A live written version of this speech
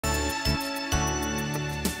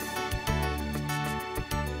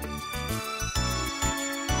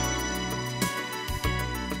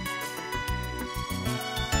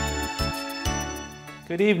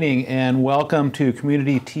Good evening and welcome to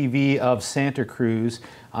Community TV of Santa Cruz.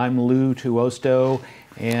 I'm Lou Tuosto,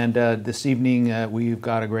 and this evening we've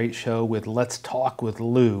got a great show with Let's Talk with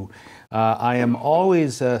Lou. I am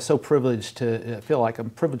always so privileged to feel like I'm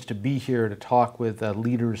privileged to be here to talk with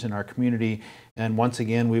leaders in our community. And once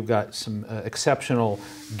again, we've got some exceptional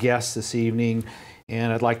guests this evening.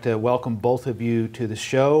 And I'd like to welcome both of you to the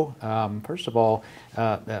show. First of all,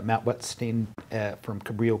 Matt Wetstein from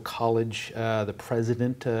Cabrillo College, the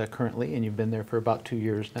president currently, and you've been there for about 2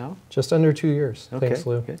 years now. Just under 2 years. Okay. Thanks,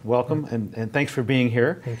 Lou. Okay. Welcome, and thanks for being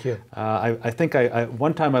here. Thank you. I think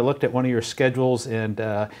one time I looked at one of your schedules and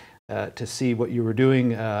to see what you were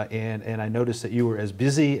doing, and I noticed that you were as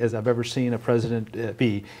busy as I've ever seen a president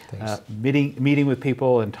be, meeting with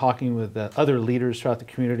people and talking with other leaders throughout the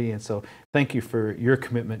community. And so thank you for your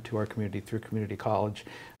commitment to our community through Community College,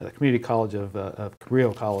 the Community College of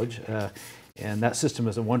Cabrillo College. And that system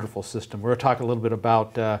is a wonderful system. We're going to talk a little bit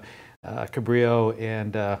about Cabrillo,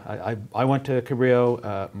 and I went to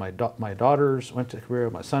Cabrillo. My daughters went to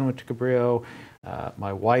Cabrillo. My son went to Cabrillo.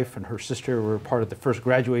 My wife and her sister were part of the first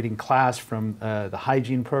graduating class from the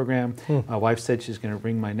hygiene program. My wife said she's going to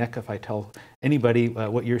wring my neck if I tell anybody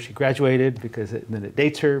what year she graduated, because then it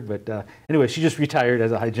dates her. But anyway, she just retired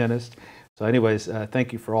as a hygienist. So anyways,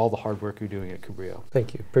 thank you for all the hard work you're doing at Cabrillo.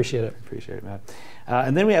 Thank you. Appreciate it. Appreciate it, Matt.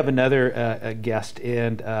 And then we have another guest,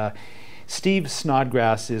 and Steve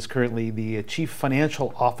Snodgrass is currently the Chief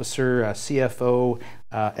Financial Officer, CFO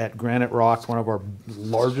at Granite Rock, one of our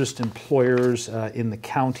largest employers in the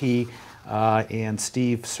county. And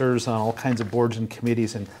Steve serves on all kinds of boards and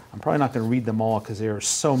committees, and I'm probably not going to read them all because there are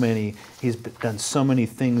so many. He's done so many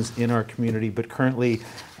things in our community, but currently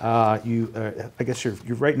I guess you're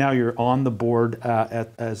right now you're on the board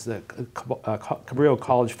as the Cabrillo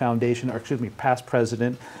College Foundation, or excuse me, past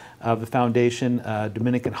president of the foundation,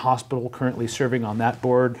 Dominican Hospital, currently serving on that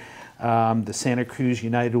board. The Santa Cruz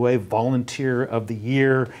United Way Volunteer of the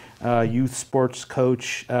Year, youth sports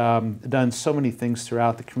coach, done so many things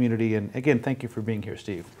throughout the community. And again, thank you for being here,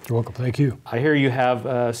 Steve. You're welcome. Thank you. I hear you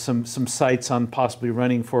have some sights on possibly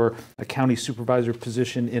running for a county supervisor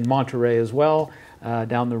position in Monterey as well,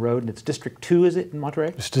 down the road. And it's District 2, is it, in Monterey?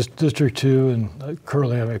 It's just District 2, and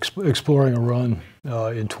currently I'm exploring a run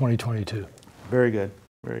in 2022. Very good.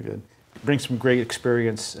 Very good. Bring some great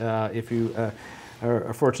experience if you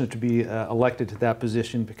are fortunate to be elected to that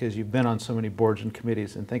position, because you've been on so many boards and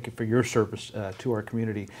committees, and thank you for your service to our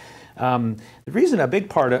community. The reason, a big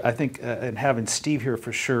part, I think, in having Steve here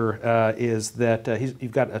for sure, is that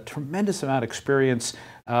you've got a tremendous amount of experience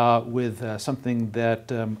with something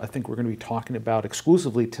that I think we're going to be talking about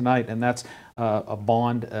exclusively tonight, and that's a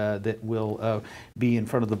bond that will be in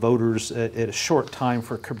front of the voters at a short time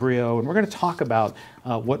for Cabrillo. And we're going to talk about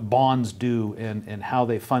what bonds do and how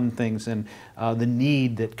they fund things, and the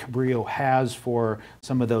need that Cabrillo has for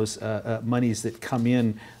some of those monies that come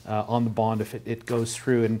in on the bond if it goes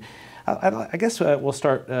through. And I guess we'll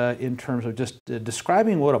start in terms of just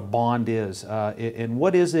describing what a bond is, and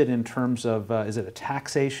what is it in terms of, is it a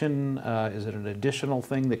taxation, is it an additional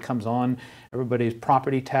thing that comes on everybody's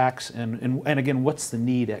property tax, and again, what's the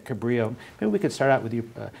need at Cabrillo? Maybe we could start out with you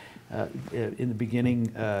in the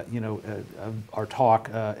beginning, of our talk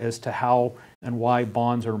as to how and why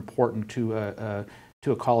bonds are important to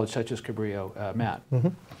a college such as Cabrillo. Matt. Mm-hmm.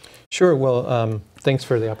 Sure. Well, thanks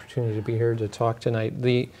for the opportunity to be here to talk tonight.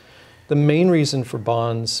 The main reason for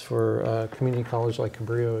bonds for a community college like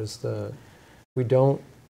Cabrillo is we don't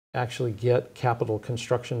actually get capital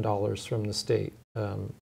construction dollars from the state.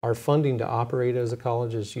 Our funding to operate as a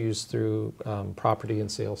college is used through property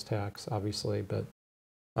and sales tax, obviously, but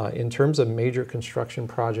in terms of major construction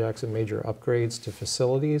projects and major upgrades to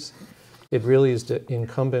facilities, it really is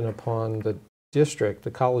incumbent upon the district,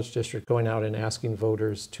 the college district, going out and asking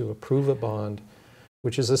voters to approve a bond,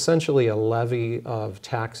 which is essentially a levy of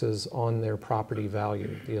taxes on their property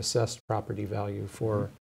value, the assessed property value for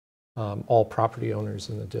all property owners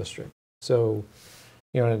in the district. So,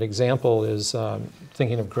 an example is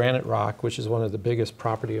thinking of Granite Rock, which is one of the biggest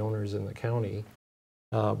property owners in the county.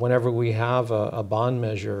 Whenever we have a bond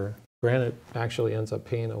measure, Granite actually ends up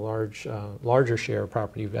paying a larger share of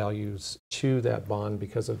property values to that bond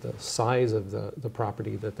because of the size of the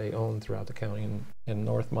property that they own throughout the county in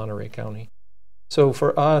North Monterey County. So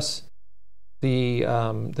for us, the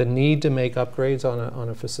need to make upgrades on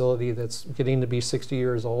a facility that's getting to be 60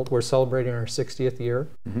 years old. We're celebrating our 60th year.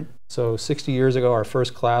 Mm-hmm. So 60 years ago, our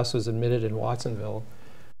first class was admitted in Watsonville.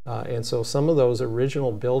 And so some of those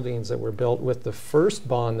original buildings that were built with the first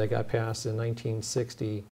bond that got passed in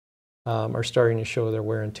 1960 are starting to show their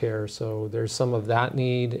wear and tear. So there's some of that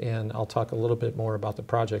need, and I'll talk a little bit more about the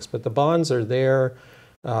projects. But the bonds are there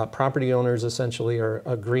property owners essentially are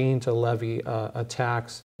agreeing to levy a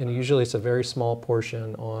tax, and usually it's a very small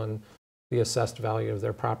portion on the assessed value of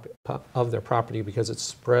their property because it's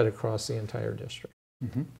spread across the entire district.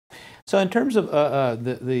 Mm-hmm. So in terms of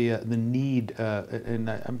the need, and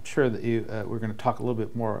I'm sure that we're going to talk a little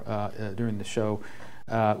bit more during the show.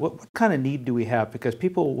 What kind of need do we have? Because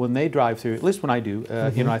people, when they drive through, at least when I do,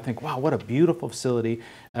 you know, I think, wow, what a beautiful facility.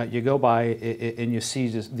 You go by and you see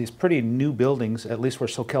these pretty new buildings, at least where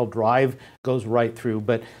Soquel Drive goes right through.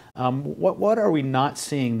 But what are we not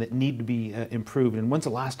seeing that need to be improved? And when's the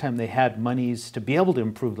last time they had monies to be able to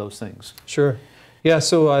improve those things? Sure. Yeah,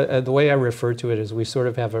 so the way I refer to it is we sort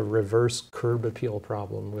of have a reverse curb appeal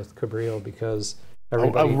problem with Cabrillo because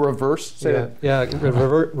everybody... A reverse? Say that. Yeah,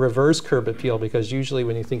 reverse curb appeal, because usually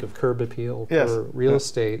when you think of curb appeal for real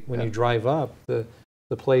estate, when you drive up, the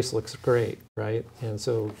place looks great, right? And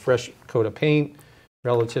so fresh coat of paint,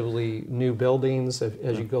 relatively new buildings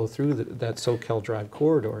as you go through that Soquel Drive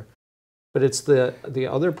corridor. But it's the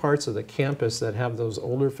other parts of the campus that have those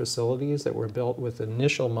older facilities that were built with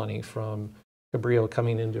initial money from Cabrillo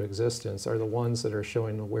coming into existence are the ones that are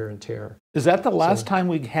showing the wear and tear. Is that the last time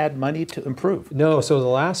we had money to improve? No, so the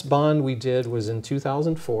last bond we did was in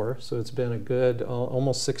 2004, so it's been a good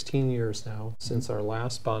almost 16 years now since our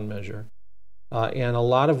last bond measure. And a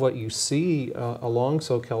lot of what you see along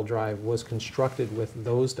Soquel Drive was constructed with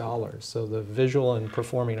those dollars. So the Visual and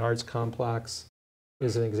Performing Arts Complex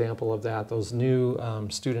is an example of that. Those new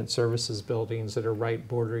student services buildings that are right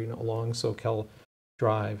bordering along Soquel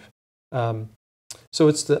Drive. So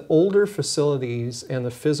it's the older facilities and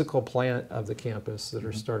the physical plant of the campus that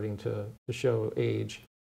are starting to show age.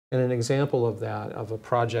 And an example of that, of a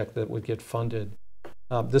project that would get funded,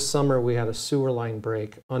 this summer we had a sewer line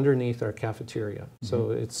break underneath our cafeteria.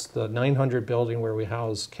 So it's the 900 building where we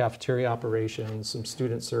house cafeteria operations, some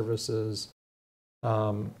student services,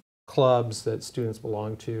 clubs that students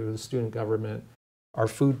belong to, the student government. Our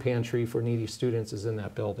food pantry for needy students is in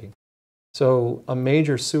that building. So a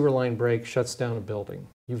major sewer line break shuts down a building.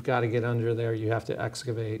 You've got to get under there, you have to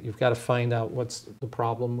excavate, you've got to find out what's the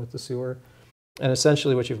problem with the sewer. And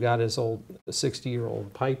essentially what you've got is old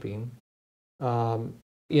 60-year-old piping.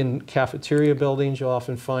 In cafeteria buildings, you'll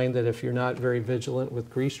often find that if you're not very vigilant with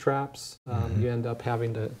grease traps, you end up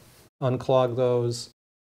having to unclog those,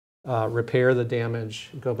 repair the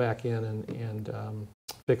damage, go back in and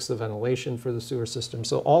fix the ventilation for the sewer system.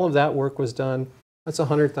 So all of that work was done. That's a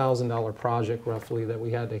 $100,000 project roughly that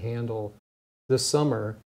we had to handle this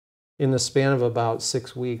summer in the span of about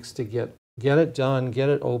 6 weeks to get it done, get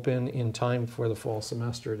it open in time for the fall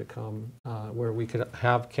semester to come, where we could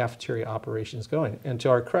have cafeteria operations going. And to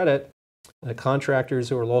our credit, the contractors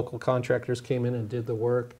who are local contractors came in and did the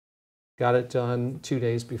work, got it done 2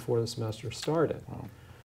 days before the semester started. Wow.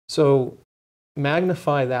 So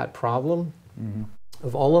magnify that problem.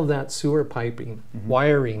 Of all of that sewer piping,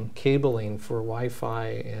 wiring, cabling for Wi-Fi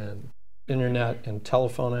and internet and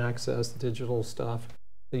telephone access, digital stuff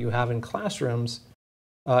that you have in classrooms,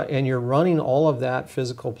 and you're running all of that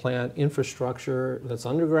physical plant infrastructure that's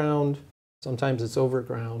underground, sometimes it's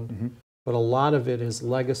overground, but a lot of it is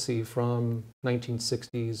legacy from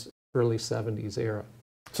 1960s, early 70s era.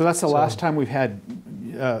 So that's the last time we've had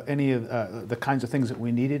any of the kinds of things that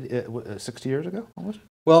we needed 60 years ago, almost?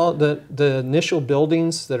 Well, the initial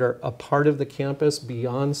buildings that are a part of the campus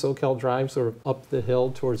beyond Soquel Drive, sort of up the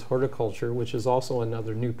hill towards horticulture, which is also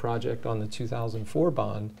another new project on the 2004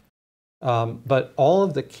 bond. But all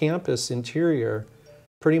of the campus interior,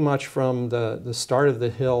 pretty much from the start of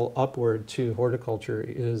the hill upward to horticulture,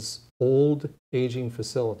 is old, aging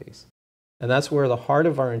facilities. And that's where the heart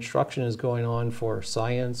of our instruction is going on for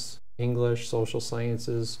science, English, social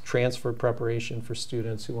sciences, transfer preparation for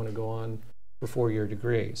students who want to go on for four-year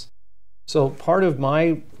degrees. So part of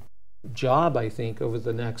my job, I think, over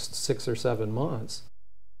the next 6 or 7 months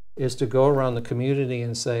is to go around the community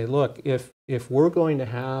and say, look, if we're going to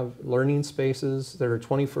have learning spaces that are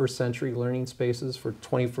 21st century learning spaces for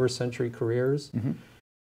 21st century careers,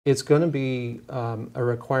 it's going to be a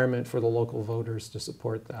requirement for the local voters to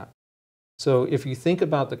support that. So if you think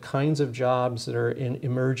about the kinds of jobs that are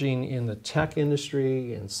emerging in the tech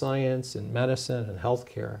industry, in science, in medicine, and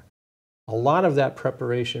healthcare, a lot of that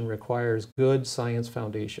preparation requires good science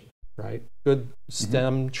foundation, right? Good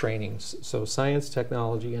STEM trainings, so science,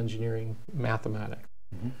 technology, engineering, mathematics.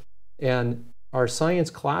 And our science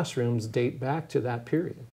classrooms date back to that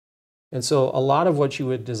period. And so a lot of what you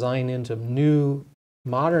would design into new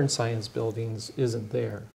modern science buildings isn't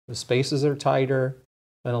there. The spaces are tighter,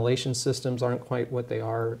 ventilation systems aren't quite what they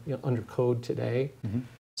are under code today.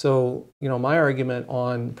 So, my argument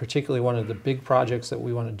on particularly one of the big projects that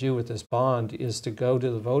we want to do with this bond is to go to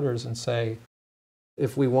the voters and say,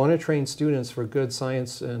 if we want to train students for good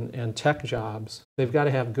science and tech jobs, they've got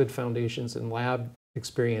to have good foundations in lab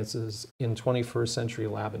experiences in 21st century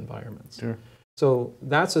lab environments. Sure. So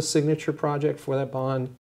that's a signature project for that bond.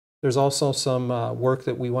 There's also some work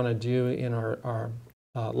that we want to do in our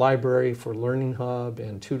library for Learning Hub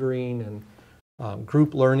and tutoring and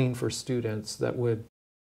group learning for students that would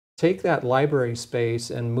take that library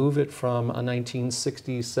space and move it from a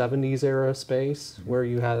 1960s, 70s era space where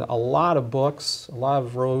you had a lot of books, a lot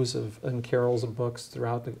of rows and carols of books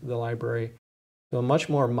throughout the library, to a much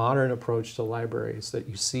more modern approach to libraries that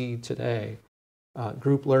you see today.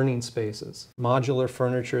 Group learning spaces, modular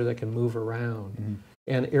furniture that can move around,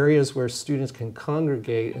 and areas where students can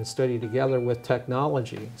congregate and study together with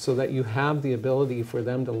technology so that you have the ability for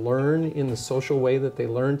them to learn in the social way that they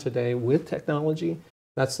learn today with technology.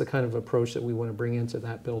 That's the kind of approach that we want to bring into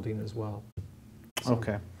that building as well.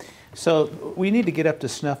 Okay. So we need to get up to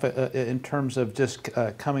snuff in terms of just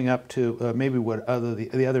coming up to maybe what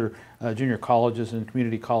the other junior colleges and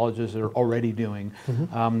community colleges are already doing.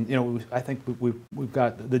 I think we've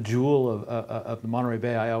got the jewel of the Monterey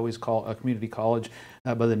Bay. I always call a community college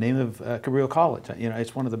by the name of Cabrillo College.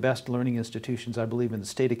 It's one of the best learning institutions, I believe, in the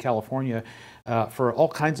state of California for all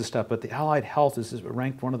kinds of stuff. But the allied health is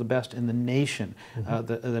ranked one of the best in the nation.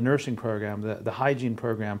 The nursing program, the hygiene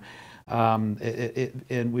program.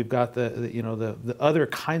 And we've got the other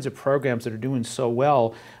kinds of programs that are doing so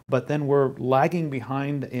well, but then we're lagging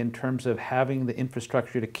behind in terms of having the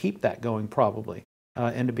infrastructure to keep that going, probably,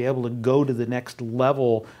 and to be able to go to the next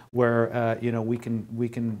level where we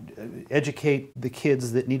can educate the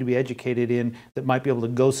kids that need to be educated in, that might be able to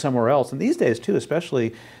go somewhere else. And these days too,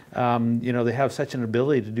 especially, they have such an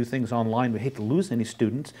ability to do things online. We hate to lose any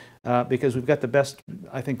students because we've got the best,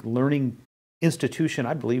 I think, learning institution,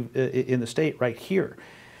 I believe, in the state right here.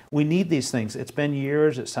 We need these things. It's been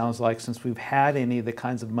years, it sounds like, since we've had any of the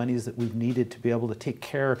kinds of monies that we've needed to be able to take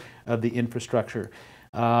care of the infrastructure.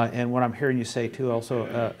 And what I'm hearing you say too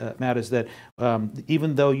also, Matt, is that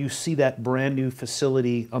even though you see that brand new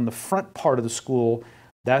facility on the front part of the school,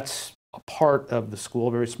 that's a part of the school,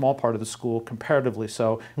 a very small part of the school, comparatively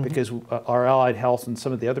so, because our allied health and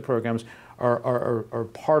some of the other programs are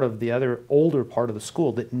part of the other older part of the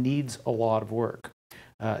school that needs a lot of work.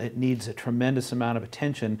 It needs a tremendous amount of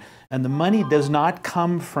attention, and the money does not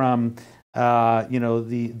come from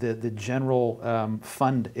the general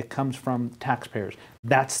fund. It comes from taxpayers.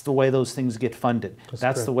 That's the way those things get funded.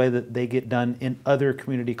 That's the way that they get done in other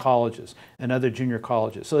community colleges and other junior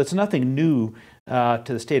colleges. So it's nothing new to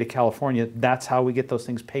the state of California. That's how we get those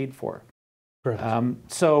things paid for.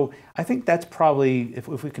 So I think that's probably, if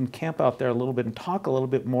we can camp out there a little bit and talk a little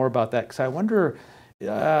bit more about that, because I wonder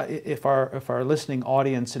if our listening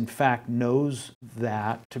audience in fact knows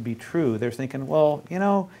that to be true. They're thinking, well,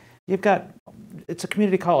 it's a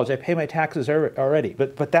community college. I pay my taxes already,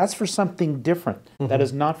 but that's for something different. That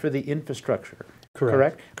is not for the infrastructure.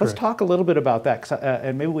 Correct? Let's talk a little bit about that,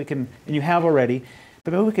 and maybe we can, and you have already,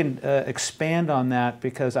 but maybe we can expand on that,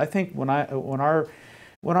 because I think when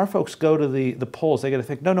our folks go to the polls, they got to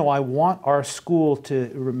think, no, I want our school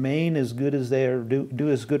to remain as good as they are, do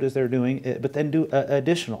as good as they're doing, but then do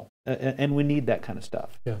additional, and we need that kind of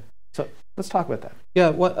stuff. Yeah. So let's talk about that.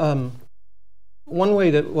 Yeah. One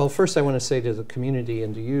way first I want to say to the community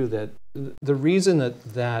and to you that the reason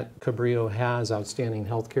that Cabrillo has outstanding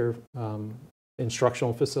healthcare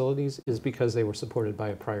instructional facilities is because they were supported by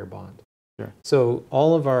a prior bond. Sure. So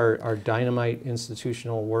all of our dynamite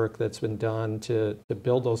institutional work that's been done to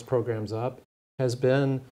build those programs up has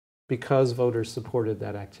been because voters supported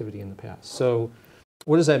that activity in the past. So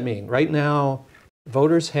what does that mean? Right now,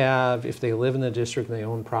 voters have, if they live in the district and they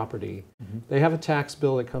own property, they have a tax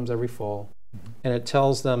bill that comes every fall, and it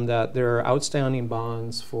tells them that there are outstanding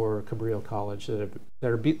bonds for Cabrillo College that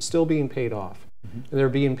are still being paid off. And they're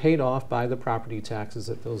being paid off by the property taxes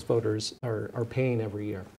that those voters are paying every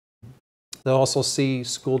year. They'll also see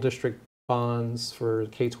school district bonds for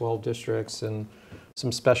K-12 districts and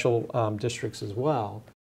some special districts as well.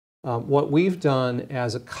 What we've done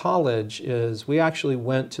as a college is we actually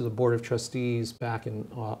went to the Board of Trustees back in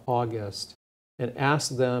August and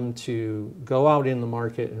asked them to go out in the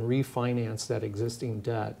market and refinance that existing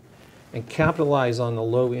debt and capitalize on the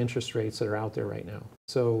low interest rates that are out there right now.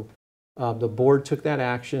 So the board took that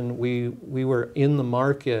action. We were in the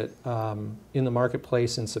market, in the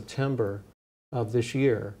marketplace in September of this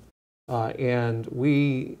year, and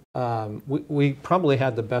we probably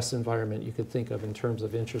had the best environment you could think of in terms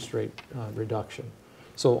of interest rate reduction.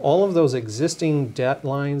 So all of those existing debt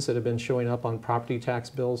lines that have been showing up on property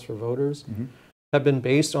tax bills for voters have been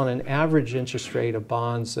based on an average interest rate of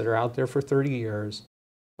bonds that are out there for 30 years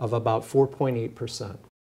of about 4.8%.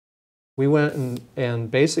 We went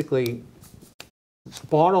and basically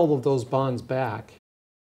bought all of those bonds back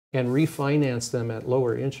and refinanced them at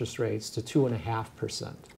lower interest rates to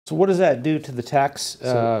 2.5%. So what does that do to the tax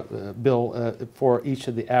bill for each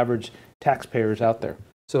of the average taxpayers out there?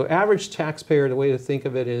 So average taxpayer, the way to think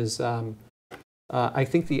of it is, I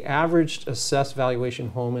think the average assessed valuation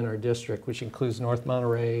home in our district, which includes North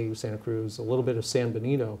Monterey, Santa Cruz, a little bit of San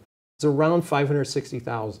Benito, is around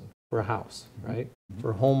 $560,000 for a house, right?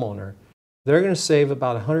 For a homeowner. They're going to save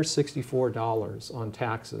about $164 on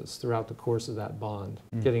taxes throughout the course of that bond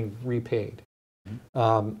getting repaid.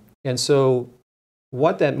 And so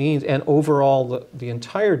what that means, and overall the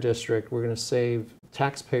entire district, we're going to save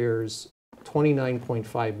taxpayers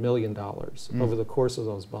 $29.5 million over the course of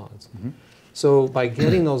those bonds. So by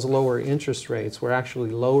getting those lower interest rates, we're actually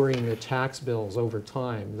lowering the tax bills over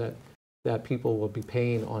time that people will be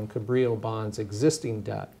paying on Cabrillo bonds' existing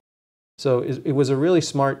debt. So it was a really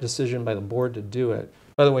smart decision by the board to do it.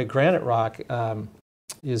 By the way, Granite Rock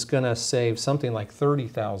is going to save something like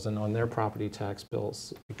 $30,000 on their property tax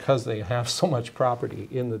bills because they have so much property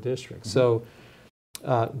in the district. So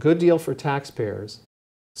good deal for taxpayers.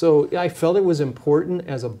 So I felt it was important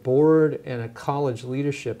as a board and a college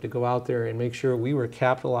leadership to go out there and make sure we were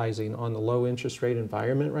capitalizing on the low interest rate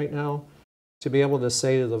environment right now, to be able to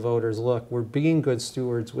say to the voters, look, we're being good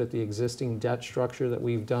stewards with the existing debt structure that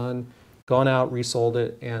we've done, gone out, resold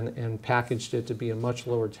it, and packaged it to be a much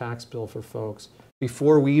lower tax bill for folks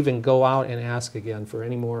before we even go out and ask again for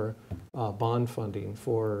any more bond funding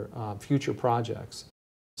for future projects.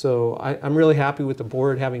 So I'm really happy with the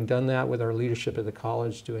board having done that, with our leadership at the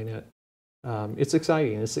college doing it. It's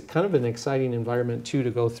exciting. It's kind of an exciting environment, too, to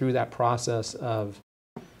go through that process of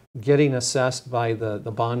getting assessed by the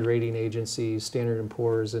bond rating agencies, Standard &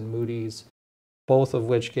 Poor's and Moody's, both of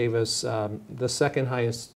which gave us the second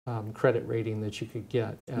highest credit rating that you could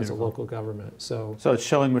get as a local government. So it's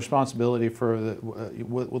showing responsibility for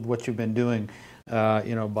with what you've been doing,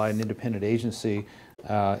 by an independent agency.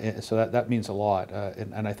 So that means a lot,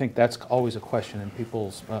 and I think that's always a question in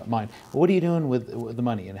people's mind. What are you doing with the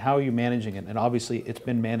money, and how are you managing it? And obviously, it's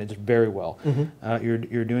been managed very well.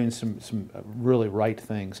 You're doing some really right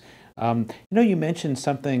things. You mentioned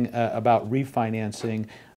something about refinancing.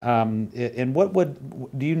 And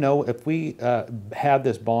do you know if we had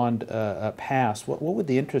this bond passed, what would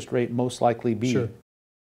the interest rate most likely be? Sure.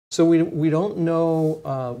 So we don't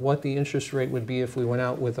know what the interest rate would be if we went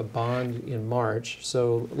out with a bond in March.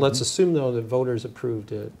 So let's assume, though, that voters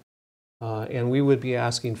approved it. And we would be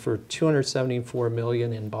asking for $274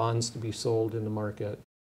 million in bonds to be sold in the market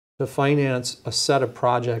to finance a set of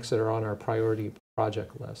projects that are on our priority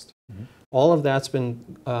project list. All of that's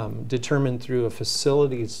been determined through a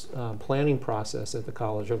facilities planning process at the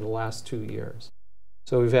college over the last 2 years.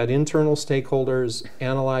 So we've had internal stakeholders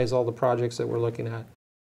analyze all the projects that we're looking at,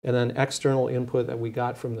 and then external input that we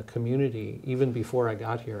got from the community even before I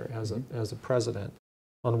got here as a president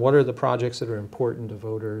on what are the projects that are important to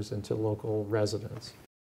voters and to local residents.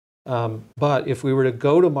 But if we were to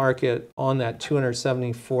go to market on that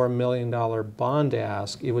 $274 million bond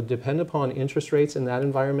ask, it would depend upon interest rates in that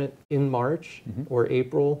environment in March or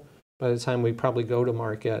April by the time we probably go to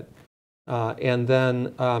market. And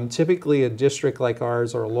then typically a district like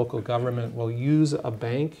ours or a local government will use a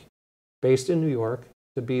bank based in New York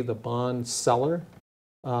to be the bond seller.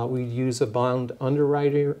 We use a bond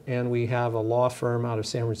underwriter, and we have a law firm out of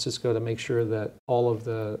San Francisco to make sure that all of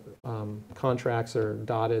the contracts are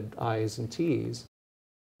dotted I's and T's.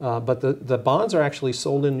 But the bonds are actually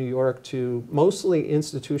sold in New York to mostly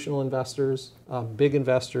institutional investors, big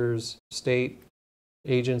investors, state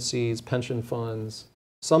agencies, pension funds,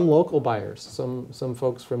 some local buyers. Some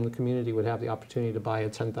folks from the community would have the opportunity to buy a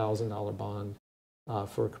 $10,000 bond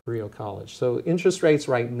for Cabrillo College. So interest rates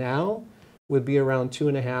right now would be around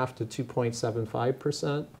 2.5% to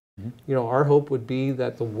 2.75%. Our hope would be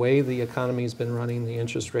that the way the economy has been running, the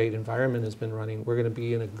interest rate environment has been running, we're going to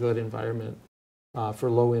be in a good environment for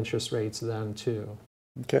low interest rates then too.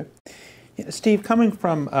 Okay. Steve, coming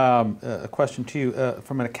from a question to you,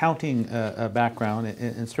 from an accounting background,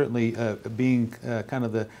 and certainly being kind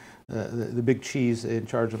of the big cheese in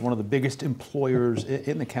charge of one of the biggest employers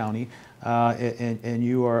in the county, and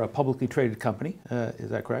you are a publicly traded company, is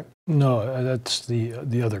that correct? No, that's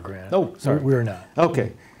the other grant. Oh, sorry. We're not.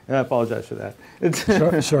 Okay. I apologize for that.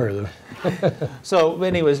 Sorry, though. So,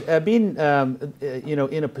 anyways, being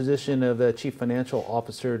in a position of a chief financial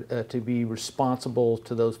officer to be responsible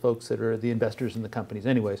to those folks that are the investors in the companies,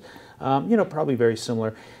 anyways, probably very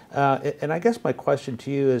similar. And I guess my question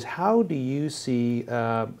to you is, how do you see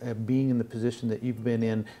being in the position that you've been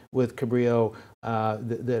in with Cabrillo,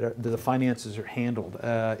 that the finances are handled?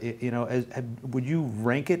 Would you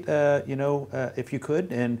rank it, if you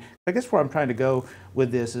could? And I guess where I'm trying to go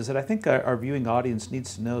with this is that I think our viewing audience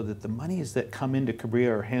needs to know that the monies that come into Cabrillo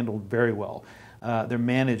are handled very well. They're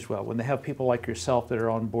managed well. When they have people like yourself that are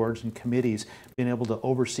on boards and committees, being able to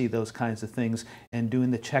oversee those kinds of things and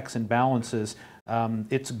doing the checks and balances,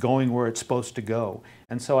 it's going where it's supposed to go.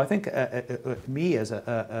 And so I think me as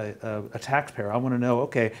a taxpayer, I want to know,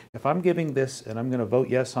 okay, if I'm giving this and I'm going to vote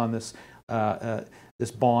yes on this this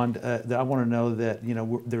bond, that I want to know that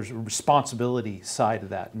there's a responsibility side of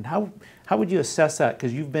that. And how would you assess that?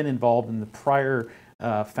 Because you've been involved in the prior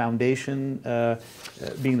foundation,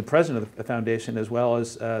 being the president of the foundation, as well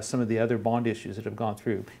as some of the other bond issues that have gone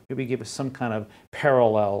through. Maybe give us some kind of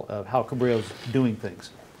parallel of how Cabrillo's doing things.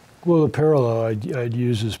 Well, the parallel I'd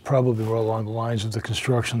use is probably more along the lines of the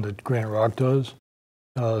construction that Granite Rock does.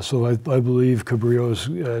 So I believe Cabrillo's,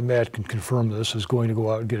 Matt can confirm this, is going to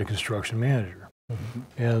go out and get a construction manager.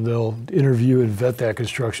 And they'll interview and vet that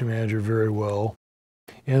construction manager very well.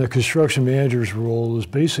 And the construction manager's role is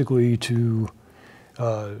basically to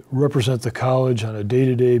represent the college on a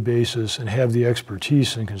day-to-day basis and have the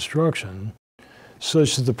expertise in construction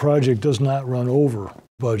such that the project does not run over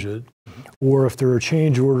budget, or if there are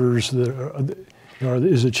change orders that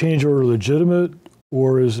is a change order legitimate,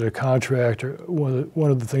 or is it a contractor?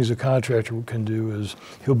 One of the things a contractor can do is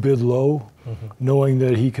he'll bid low, knowing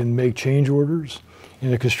that he can make change orders.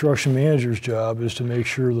 And the construction manager's job is to make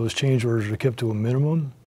sure those change orders are kept to a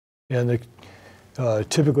minimum. And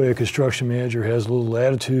typically a construction manager has a little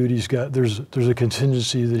latitude. There's a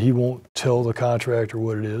contingency that he won't tell the contractor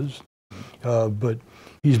what it is. But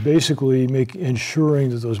he's basically ensuring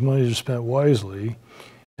that those monies are spent wisely.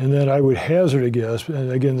 And then I would hazard a guess,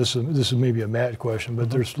 and again, this is maybe a Matt question, but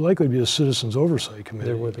there's likely to be a citizens oversight committee.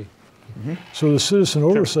 There would be. So the citizen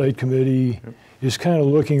oversight committee is kind of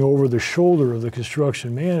looking over the shoulder of the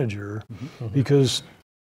construction manager, because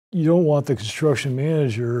you don't want the construction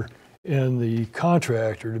manager and the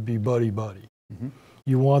contractor to be buddy-buddy.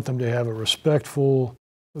 You want them to have a respectful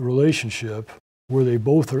relationship where they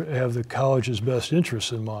both have the college's best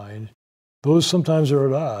interests in mind. Those sometimes are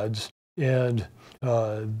at odds, and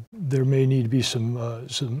there may need to be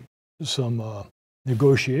some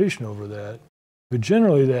negotiation over that. But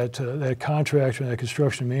generally, that contractor and that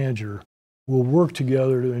construction manager will work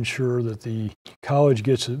together to ensure that the college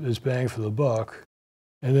gets its bang for the buck.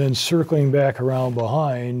 And then circling back around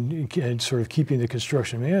behind and sort of keeping the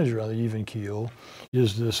construction manager on the even keel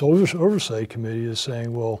is this oversight committee is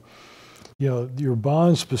saying, well, your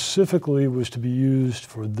bond specifically was to be used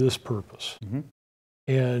for this purpose.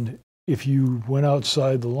 And if you went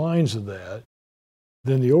outside the lines of that,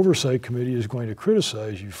 then the oversight committee is going to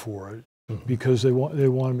criticize you for it, because they want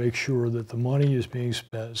to make sure that the money is being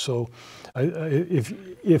spent. So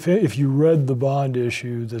if you read the bond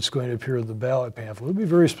issue that's going to appear in the ballot pamphlet, it'll be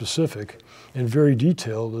very specific and very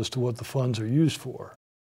detailed as to what the funds are used for.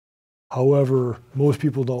 However, most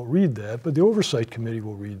people don't read that, but the oversight committee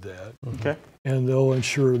will read that. And they'll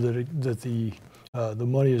ensure that the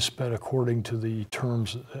money is spent according to the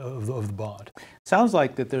terms of the bond. Sounds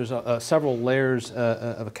like that there's several layers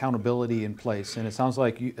of accountability in place, and it sounds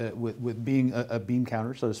like you, with being a bean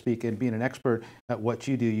counter, so to speak, and being an expert at what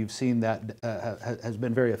you do, you've seen that has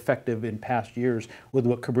been very effective in past years with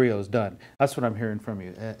what Cabrillo has done. That's what I'm hearing from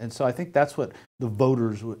you, and so I think that's what the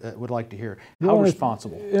voters would like to hear. How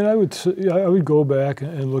responsible? And I would go back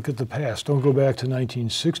and look at the past. Don't go back to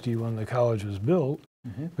 1960 when the college was built.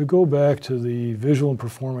 But go back to the Visual and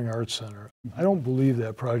Performing Arts Center. I don't believe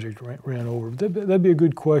that project ran over. That'd be a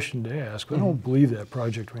good question to ask, but I don't believe that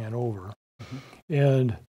project ran over.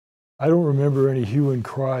 And I don't remember any hue and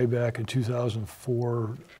cry back in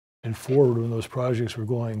 2004 and forward when those projects were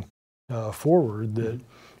going forward that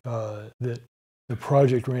the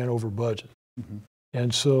project ran over budget.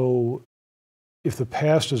 And so if the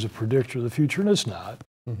past is a predictor of the future, and it's not,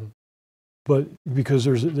 but because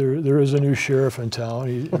there is a new sheriff in town,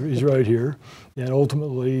 he's right here, and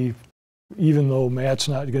ultimately, even though Matt's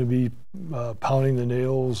not going to be pounding the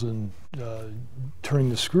nails and turning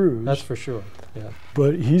the screws, that's for sure. Yeah.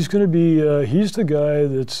 But he's going to be he's the guy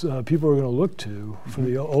that's people are going to look to for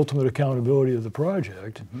the ultimate accountability of the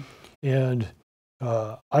project. And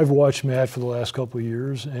I've watched Matt for the last couple of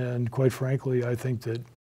years, and quite frankly, I think that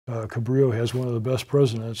Cabrillo has one of the best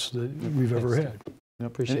presidents that we've ever had.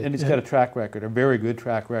 Appreciate and he's got a track record, a very good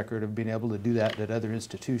track record of being able to do that at other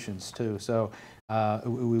institutions too. So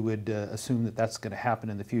we would assume that that's going to happen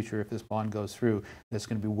in the future if this bond goes through. It's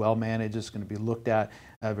going to be well managed. It's going to be looked at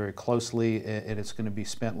very closely, and it's going to be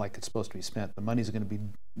spent like it's supposed to be spent. The money is going to be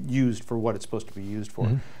used for what it's supposed to be used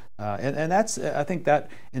for. And that's, I think that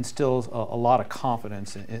instills a lot of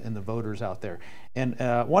confidence in the voters out there. And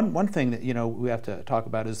one thing that we have to talk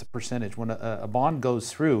about is the percentage. When a bond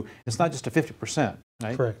goes through, it's not just a 50%,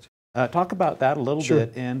 right? Correct. Talk about that a little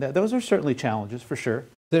bit, and those are certainly challenges for sure.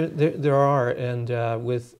 There are, and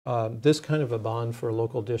with this kind of a bond for a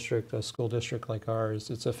local district, a school district like ours,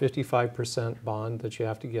 it's a 55% bond that you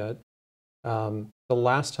have to get. The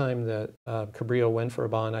last time that Cabrillo went for a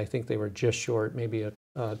bond, I think they were just short, maybe a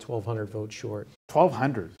 1,200 votes short.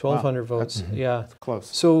 1,200? 1,200 votes, yeah. Close.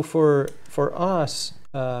 So for us,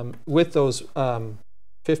 with those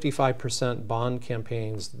 55% bond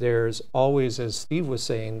campaigns, there's always, as Steve was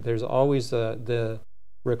saying, there's always the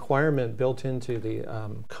requirement built into the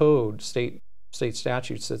code, state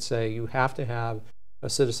statutes that say you have to have a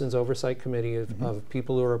citizens oversight committee of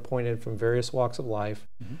people who are appointed from various walks of life,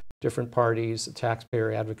 different parties, a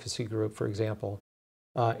taxpayer advocacy group, for example.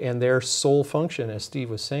 And their sole function, as Steve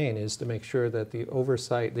was saying, is to make sure that the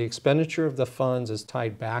oversight, the expenditure of the funds is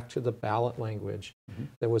tied back to the ballot language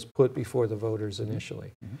that was put before the voters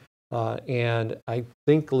initially. And I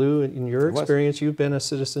think, Lou, in your experience, you've been a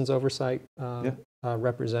citizens oversight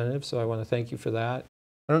representative, so I want to thank you for that.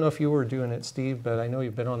 I don't know if you were doing it, Steve, but I know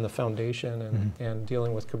you've been on the foundation and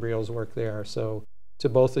dealing with Cabrillo's work there. So to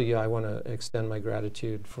both of you, I want to extend my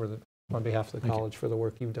gratitude on behalf of the college for the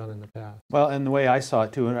work you've done in the past. Well, and the way I saw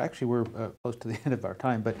it too, and actually we're close to the end of our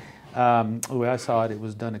time, but the way I saw it, it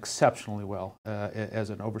was done exceptionally well as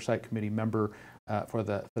an oversight committee member for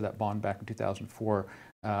that bond back in 2004,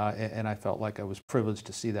 and I felt like I was privileged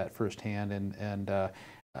to see that firsthand, and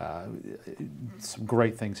some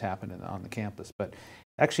great things happened on the campus. But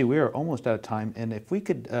actually, we are almost out of time, and if we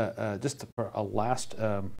could just for a last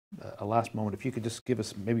moment, if you could just give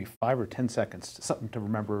us maybe 5 or 10 seconds, something to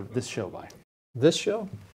remember this show by. This show?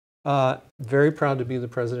 Very proud to be the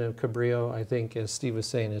president of Cabrillo. I think, as Steve was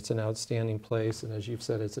saying, it's an outstanding place, and as you've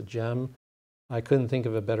said, it's a gem. I couldn't think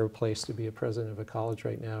of a better place to be a president of a college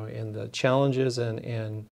right now, and the challenges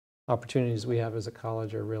and opportunities we have as a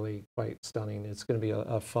college are really quite stunning. It's going to be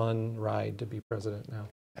a fun ride to be president now.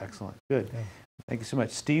 Excellent. Good. Yeah. Thank you so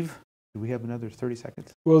much. Steve, do we have another 30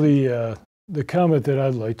 seconds? Well, the comment that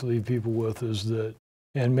I'd like to leave people with is that,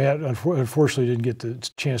 and Matt unfortunately didn't get the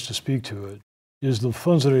chance to speak to it, is the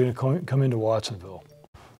funds that are going to come into Watsonville.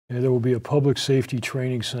 And there will be a public safety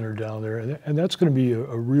training center down there, and that's going to be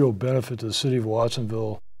a real benefit to the city of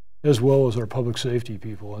Watsonville as well as our public safety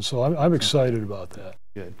people. And so I'm excited about that.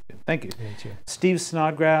 Good. Thank you. Thank you. Steve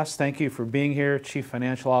Snodgrass, thank you for being here. Chief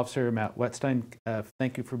Financial Officer Matt Wetstein,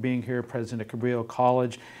 thank you for being here. President of Cabrillo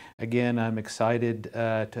College. Again, I'm excited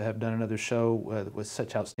to have done another show with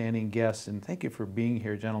such outstanding guests, and thank you for being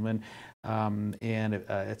here, gentlemen. And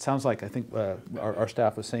it sounds like, I think our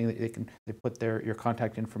staff was saying that they put your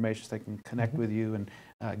contact information so they can connect with you and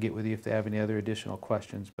get with you if they have any other additional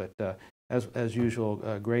questions. But as usual,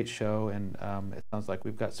 a great show, and it sounds like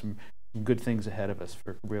we've got some good things ahead of us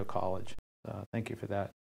for Cabrillo College. Thank you for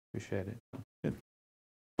that. Appreciate it. Good.